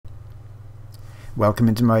Welcome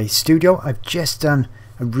into my studio. I've just done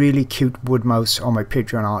a really cute wood mouse on my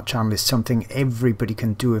Patreon art channel. It's something everybody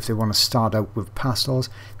can do if they want to start out with pastels.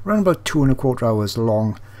 Around about 2¼ hours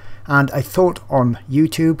long, and I thought on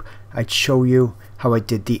YouTube I'd show you how I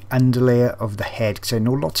did the underlayer of the head, because I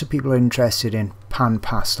know lots of people are interested in pan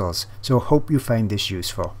pastels, so I hope you find this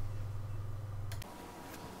useful.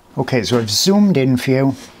 Okay, so I've zoomed in for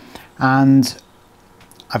you and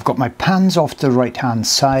I've got my pans off to the right hand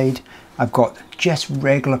side. I've got just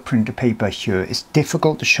regular printer paper here. It's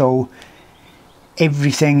difficult to show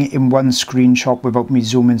everything in one screenshot without me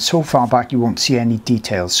zooming so far back you won't see any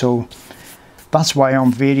details. So that's why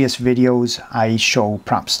on various videos I show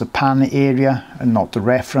perhaps the pan area and not the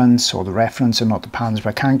reference, or the reference and not the pans, but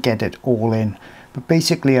I can't get it all in. But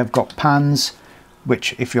basically I've got pans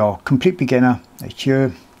which, if you're a complete beginner, like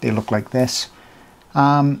here, they look like this.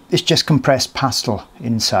 It's just compressed pastel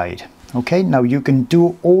inside. Okay, now you can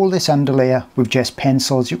do all this underlayer with just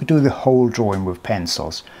pencils. You could do the whole drawing with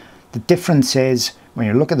pencils. The difference is when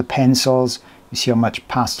you look at the pencils, you see how much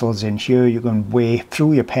pastel's in here. You can weigh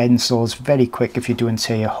through your pencils very quick. If you're doing,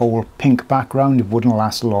 say, a whole pink background, it wouldn't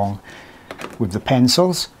last long with the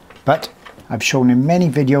pencils. But I've shown in many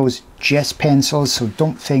videos just pencils, so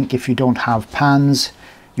don't think if you don't have pans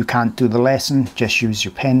you can't do the lesson. Just use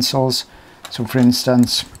your pencils. So for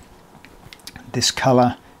instance, this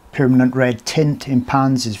colour, permanent red tint in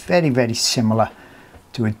pans, is very similar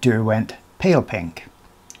to a Derwent pale pink.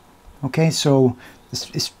 Okay, so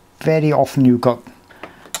it's very often you've got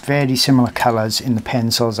very similar colours in the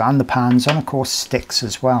pencils and the pans, and of course sticks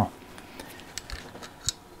as well.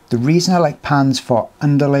 The reason I like pans for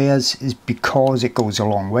underlayers is because it goes a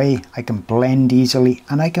long way. I can blend easily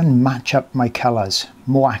and I can match up my colours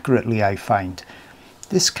more accurately, I find.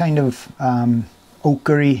 This kind of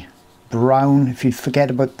ochre brown, if you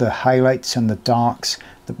forget about the highlights and the darks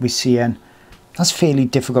that we see in, that's fairly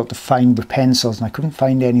difficult to find with pencils, and I couldn't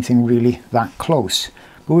find anything really that close.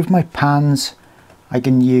 But with my pans I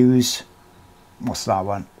can use, what's that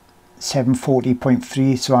one,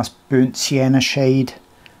 740.3, so that's burnt sienna shade.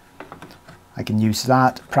 I can use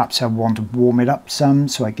that. Perhaps I want to warm it up some,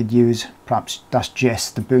 so I could use, perhaps that's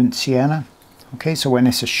just the burnt sienna. Okay, so when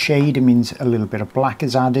it's a shade it means a little bit of black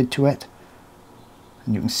is added to it,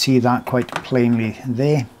 and you can see that quite plainly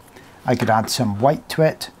there. I could add some white to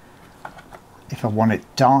it if I want it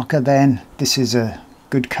darker. Then this is a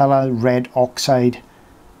good colour, red oxide,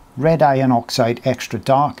 red iron oxide, extra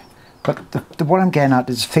dark. But what I'm getting at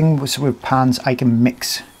is the thing with pans, I can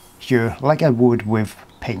mix here like I would with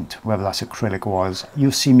paint, whether that's acrylic or oils.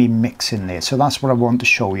 You'll see me mixing there, so that's what I want to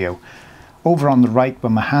show you. Over on the right,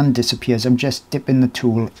 when my hand disappears, I'm just dipping the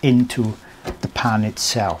tool into the pan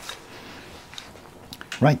itself.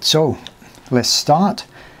 Right, so let's start.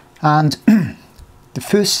 And the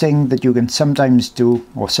first thing that you can sometimes do,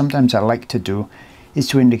 or sometimes I like to do, is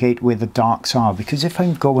to indicate where the darks are, because if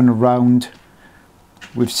I'm going around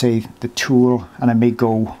with, say, the tool and I may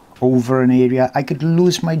go over an area, I could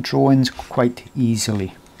lose my drawings quite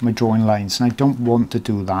easily, my drawing lines, and I don't want to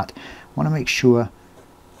do that. I want to make sure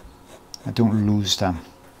I don't lose them.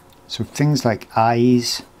 So things like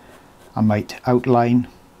eyes, I might outline,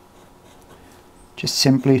 just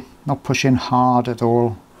simply not pushing hard at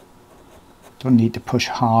all. Don't need to push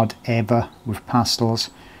hard ever with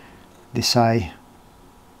pastels. This eye,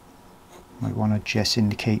 might want to just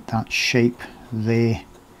indicate that shape there,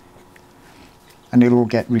 and it'll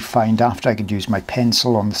get refined after. I could use my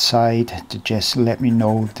pencil on the side to just let me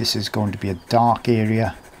know this is going to be a dark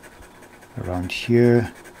area around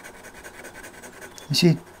here. You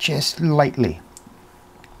see, just lightly.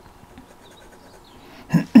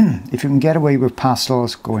 If you can get away with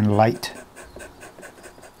pastels going light,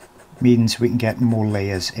 means we can get more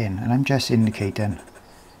layers in, and I'm just indicating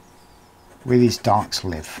where these darks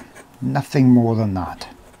live, nothing more than that.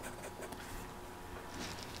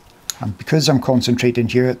 And because I'm concentrating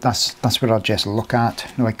here, that's what I'll just look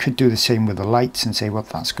at. Now I could do the same with the lights and say, well,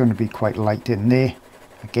 that's going to be quite light in there.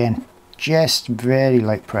 Again, just very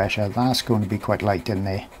light pressure, that's going to be quite light in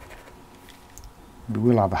there. We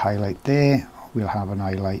will have a highlight there, we'll have an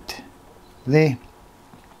highlight there.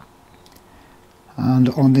 And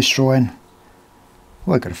on this drawing,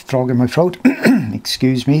 oh, I got a frog in my throat,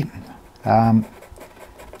 excuse me.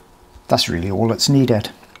 That's really all that's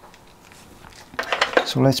needed.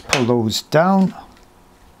 So let's pull those down.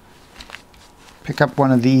 Pick up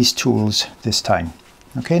one of these tools this time.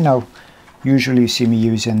 Okay, now usually you see me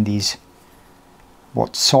using these,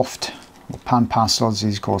 what soft, or PanPastels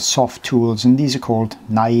is called soft tools, and these are called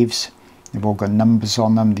knives. They've all got numbers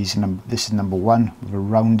on them. This is number 1 with a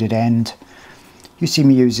rounded end. You see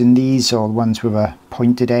me using these, or the ones with a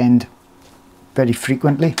pointed end. very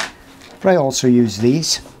frequently, but I also use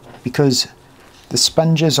these because the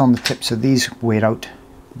sponges on the tips of these wear out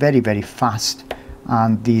very, very fast,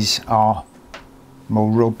 and these are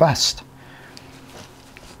more robust.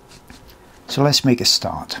 So let's make a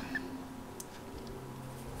start.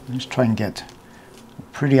 Let's try and get a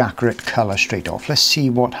pretty accurate colour straight off. Let's see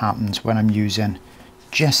what happens when I'm using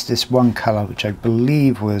just this one colour, which I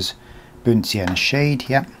believe was burnt sienna shade.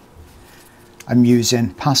 Yep. I'm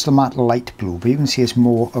using Pastel Matte Light Blue, but you can see it's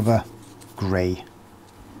more of a grey.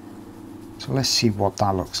 So let's see what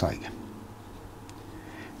that looks like.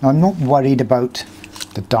 Now I'm not worried about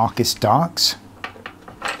the darkest darks.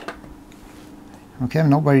 Okay, I'm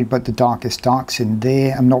not worried about the darkest darks in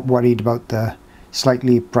there. I'm not worried about the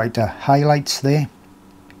slightly brighter highlights there.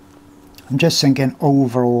 I'm just thinking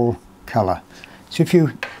overall colour. So if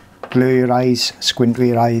you blur your eyes, squint with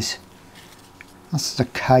your eyes, that's the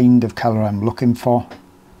kind of colour I'm looking for.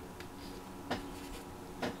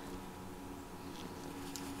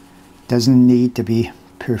 Doesn't need to be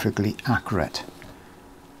perfectly accurate.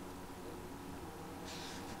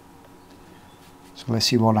 So let's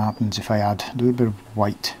see what happens if I add a little bit of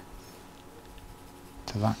white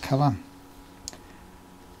to that colour.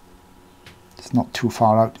 It's not too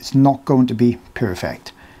far out. It's not going to be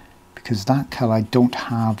perfect because that colour I don't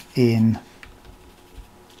have in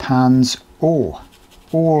pans or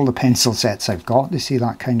all the pencil sets I've got. You see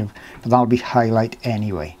that kind of, but that'll be highlight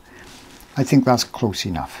anyway. I think that's close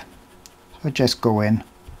enough. So I just go in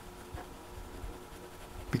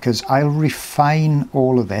because I'll refine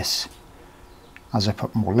all of this as I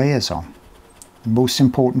put more layers on. The most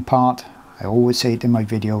important part, I always say it in my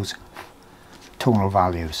videos, tonal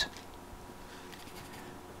values.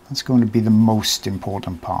 That's going to be the most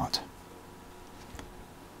important part.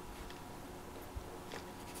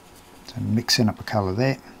 So I'm mixing up a colour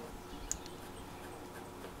there.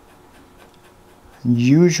 And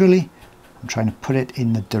usually I'm trying to put it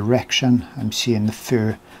in the direction I'm seeing the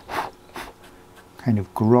fur kind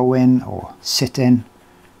of grow in or sit in.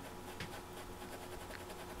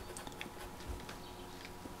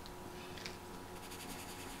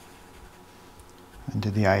 Under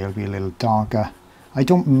the eye will be a little darker. I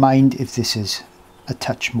don't mind if this is a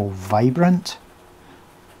touch more vibrant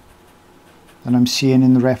than I'm seeing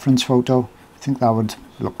in the reference photo. I think that would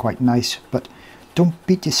look quite nice, but don't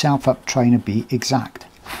beat yourself up trying to be exact.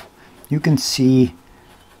 You can see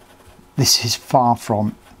this is far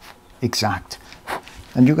from exact,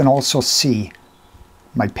 and you can also see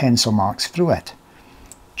my pencil marks through it,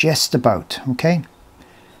 just about, okay? And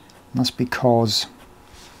that's because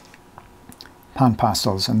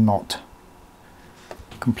Panpastels are not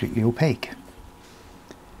completely opaque.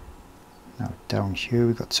 Now down here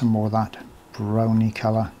we've got some more of that browny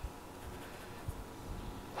colour,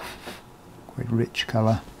 quite rich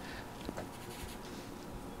colour.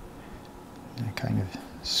 It kind of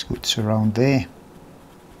scoots around there.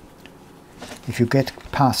 If you get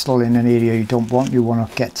pastel in an area you don't want, you want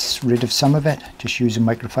to get rid of some of it, just use a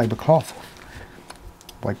microfiber cloth,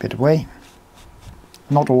 wipe it away.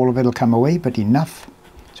 Not all of it will come away, but enough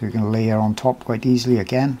so you can layer on top quite easily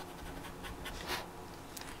again.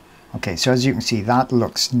 Okay, so as you can see, that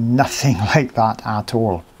looks nothing like that at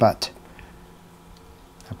all, but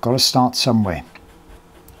I've got to start somewhere.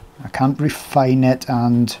 I can't refine it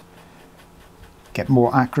and get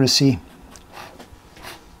more accuracy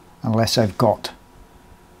unless I've got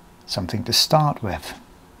something to start with.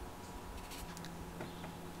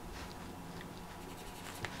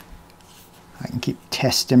 I can keep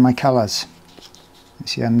testing my colours. You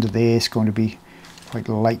see under there it's going to be quite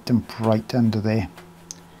light and bright under there.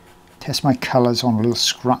 Test my colours on a little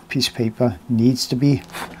scrap piece of paper. Needs to be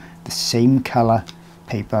the same colour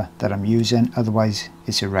paper that I'm using, otherwise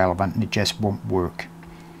it's irrelevant and it just won't work.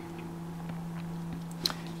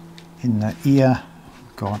 In the ear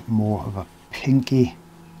I've got more of a pinky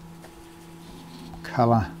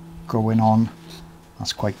colour going on.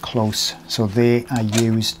 That's quite close. So there I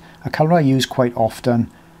used a colour I use quite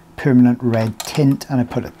often, permanent red tint, and I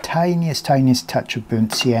put a tiniest touch of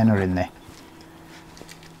burnt sienna in there.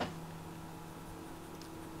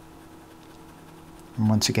 And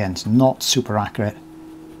once again, it's not super accurate,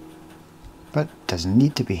 but doesn't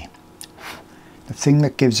need to be. The thing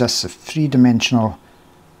that gives us a three-dimensional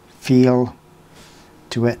feel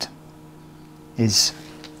to it is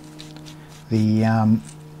the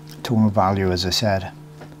tonal value, as I said.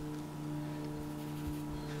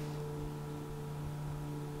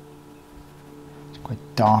 It's quite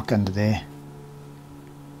dark under there.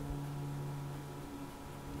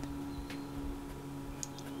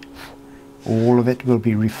 All of it will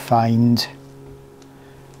be refined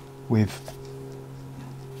with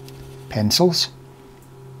pencils.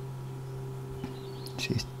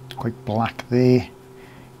 See, it's quite black there.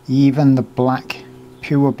 Even the black,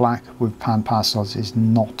 pure black with Panpastels is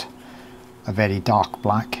not a very dark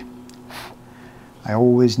black. I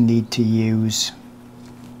always need to use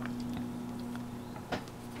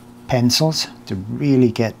pencils to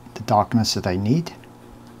really get the darkness that I need,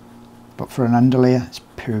 but for an underlayer it's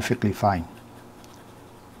perfectly fine.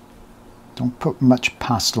 Don't put much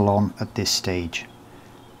pastel on at this stage.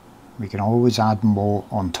 We can always add more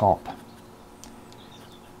on top. A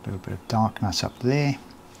little bit of darkness up there.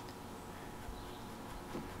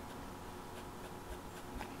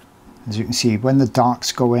 As you can see, when the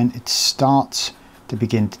darks go in, it starts to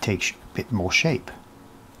begin to take a bit more shape.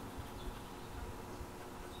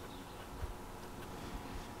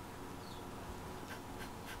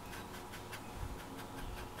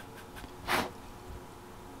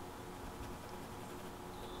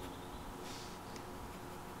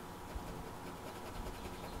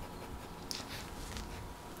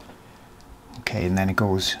 Okay, and then it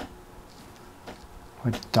goes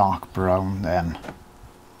quite dark brown then.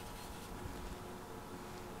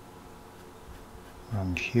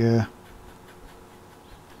 Around here.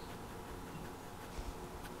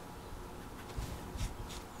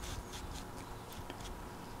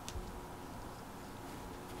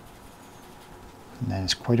 And then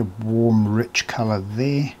it's quite a warm, rich colour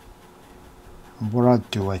there. And what I'll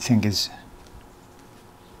do, I think, is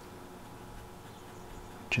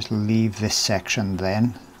just leave this section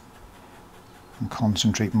then and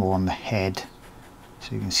concentrate more on the head,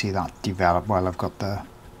 so you can see that develop while I've got the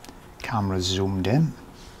camera zoomed in.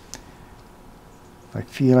 If I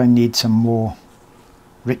feel I need some more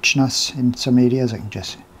richness in some areas, I can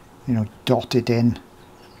just, you know, dot it in,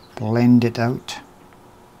 blend it out.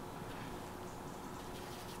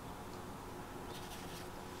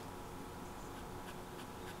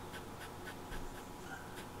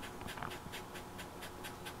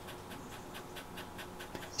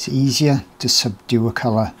 It's easier to subdue a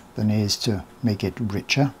colour than it is to make it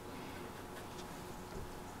richer.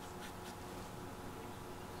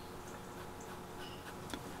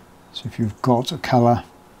 So if you've got a colour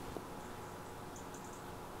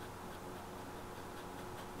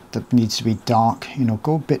that needs to be dark, you know,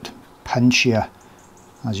 go a bit punchier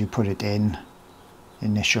as you put it in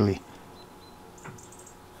initially,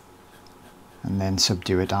 and then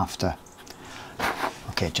subdue it after.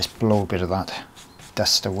 Okay, just blow a bit of that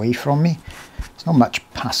dust away from me. It's not much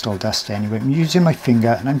pastel dust anyway. I'm using my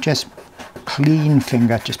finger, and I'm just clean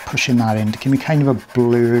finger, just pushing that in to give me kind of a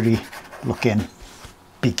blurry looking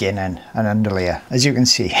beginning and underlayer. As you can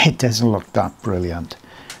see, it doesn't look that brilliant.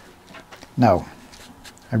 Now,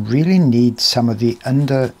 I really need some of the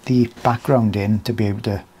background in to be able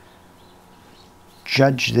to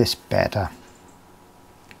judge this better.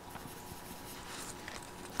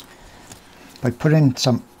 By putting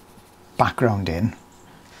some background in,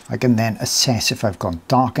 I can then assess if I've gone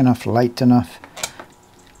dark enough, light enough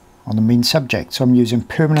on the main subject. So I'm using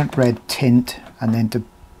permanent red tint, and then to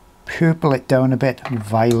purple it down a bit,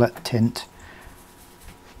 violet tint.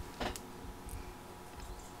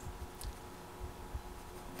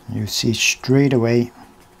 You see straight away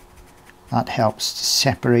that helps to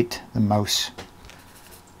separate the mouse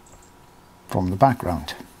from the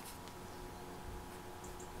background.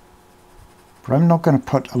 But I'm not going to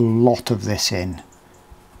put a lot of this in,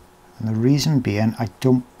 and the reason being,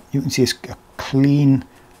 you can see it's a clean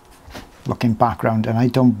looking background, and I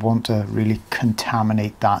don't want to really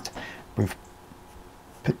contaminate that with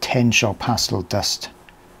potential pastel dust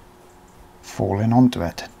falling onto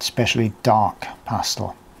it, especially dark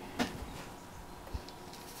pastel.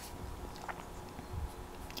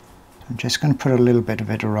 I'm just going to put a little bit of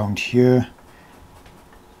it around here,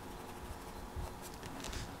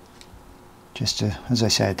 just to, as I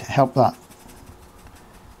said, help that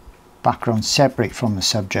background separate from the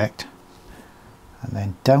subject. And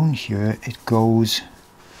then down here it goes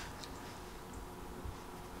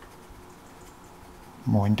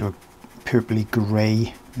more into a purpley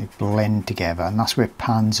grey. They blend together, and that's where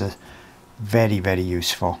pans are very, very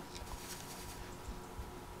useful,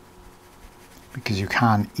 because you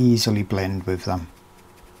can easily blend with them.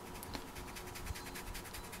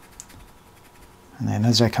 And then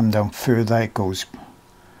as I come down further, it goes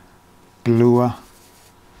bluer,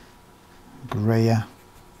 greyer,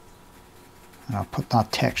 and I'll put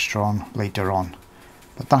that texture on later on.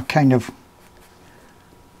 But that kind of,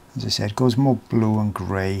 as I said, goes more blue and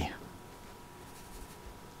grey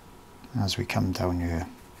as we come down here.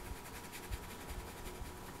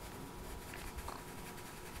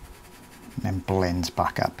 And then blends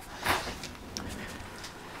back up.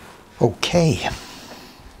 Okay.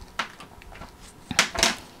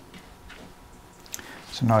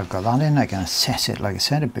 So now I've got that in, I can assess it, like I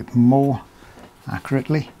said, a bit more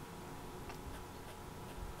accurately.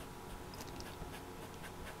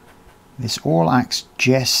 This all acts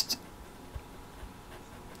just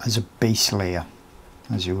as a base layer,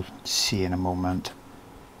 as you'll see in a moment.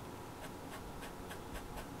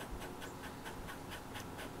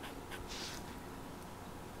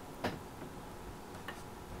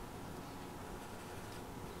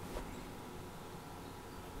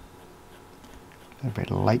 A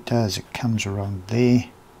bit lighter as it comes around there,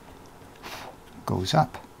 goes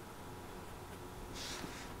up.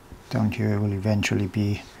 Down here will eventually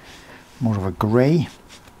be more of a grey.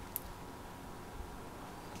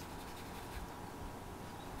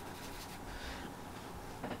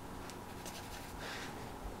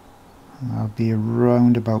 And that'll be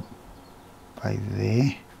around about by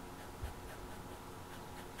there.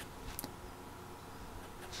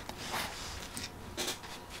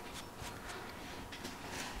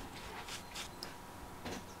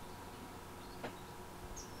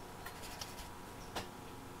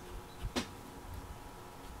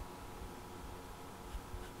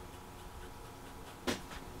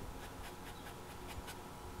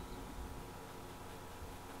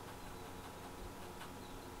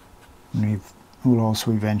 And we'll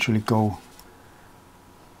also eventually go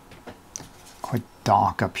quite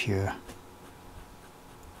dark up here.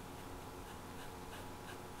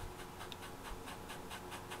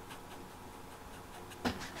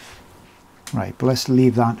 Right, but let's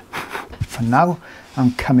leave that for now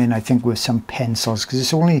and come in, I think, with some pencils, because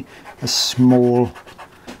it's only a small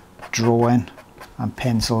drawing and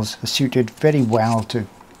pencils are suited very well to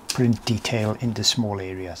put in detail into small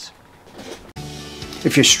areas.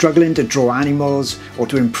 If you're struggling to draw animals or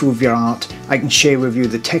to improve your art, I can share with you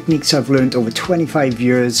the techniques I've learned over 25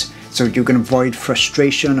 years so you can avoid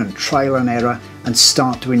frustration and trial and error and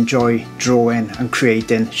start to enjoy drawing and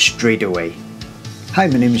creating straight away. Hi,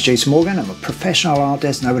 my name is Jason Morgan. I'm a professional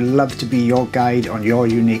artist and I would love to be your guide on your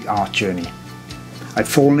unique art journey. I've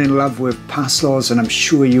fallen in love with pastels and I'm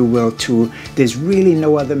sure you will too. There's really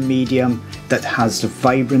no other medium that has the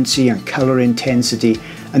vibrancy and colour intensity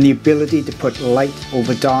and the ability to put light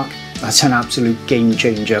over dark. That's an absolute game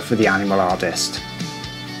changer for the animal artist.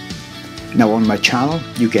 Now on my channel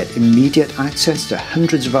you get immediate access to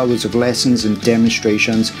hundreds of hours of lessons and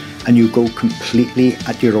demonstrations, and you go completely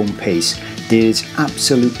at your own pace. There's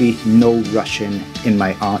absolutely no rushing in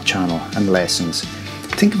my art channel and lessons.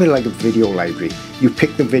 Think of it like a video library. You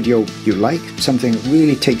pick the video you like, something that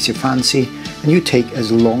really takes your fancy, and you take as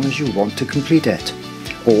long as you want to complete it.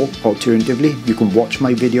 Or alternatively, you can watch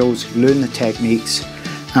my videos, learn the techniques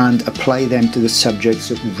and apply them to the subjects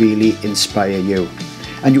that really inspire you.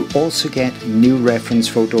 And you also get new reference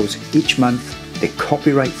photos each month. They're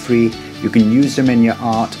copyright free. You can use them in your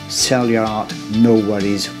art, sell your art, no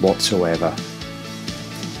worries whatsoever.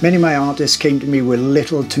 Many of my artists came to me with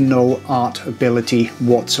little to no art ability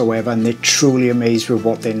whatsoever, and they're truly amazed with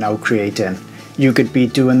what they're now creating. You could be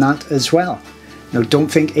doing that as well. Now, don't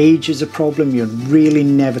think age is a problem. You're really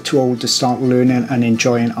never too old to start learning and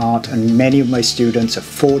enjoying art, and many of my students are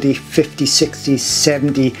 40, 50, 60,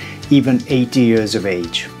 70, even 80 years of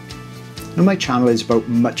age. Now, my channel is about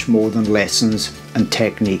much more than lessons and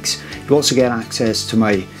techniques. You also get access to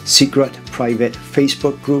my secret private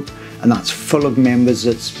Facebook group, and that's full of members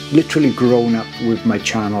that's literally grown up with my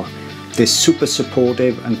channel. They're super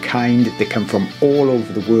supportive and kind. They come from all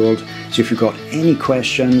over the world. So if you've got any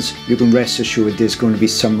questions, you can rest assured there's going to be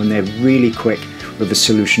someone there really quick with a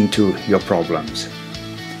solution to your problems.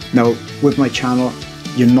 Now, with my channel,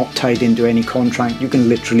 you're not tied into any contract. You can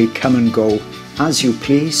literally come and go as you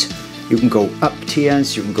please. You can go up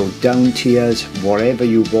tiers, you can go down tiers, whatever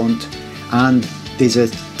you want. And there's a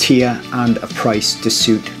tier and a price to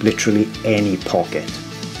suit literally any pocket.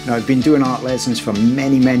 Now, I've been doing art lessons for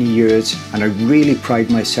many years, and I really pride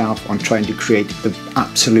myself on trying to create the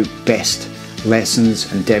absolute best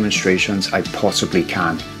lessons and demonstrations I possibly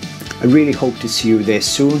can. I really hope to see you there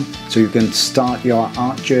soon so you can start your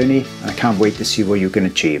art journey, and I can't wait to see what you can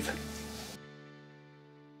achieve.